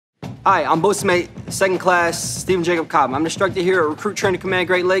Hi, I'm Boatswain, second class, Stephen Jacob Cobb. I'm an instructor here at Recruit Training Command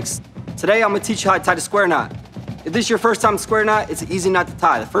Great Lakes. Today, I'm gonna teach you how to tie the square knot. If this is your first time square knot, it's an easy knot to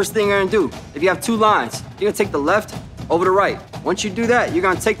tie. The first thing you're gonna do, if you have two lines, you're gonna take the left over the right. Once you do that, you're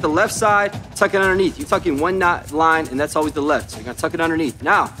gonna take the left side, tuck it underneath. You tuck in one knot line, and that's always the left. So you're gonna tuck it underneath.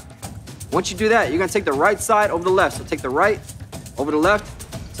 Now, once you do that, you're gonna take the right side over the left. So take the right over the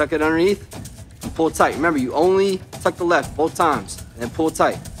left, tuck it underneath, and pull tight. Remember, you only tuck the left both times, and then pull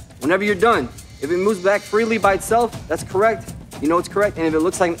tight. Whenever you're done, if it moves back freely by itself, that's correct. You know it's correct. And if it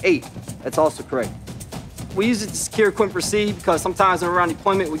looks like an 8, that's also correct. We use it to secure equipment for sea because sometimes around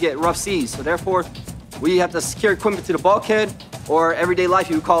deployment we get rough seas. So therefore, we have to secure equipment to the bulkhead, or everyday life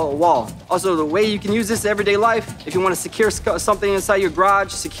you would call it a wall. Also, the way you can use this in everyday life, if you want to secure something inside your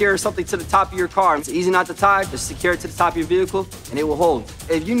garage, secure something to the top of your car. It's easy knot to tie, just secure it to the top of your vehicle and it will hold.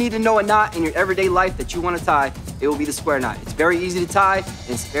 If you need to know a knot in your everyday life that you want to tie, it will be the square knot. It's very easy to tie and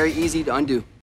it's very easy to undo.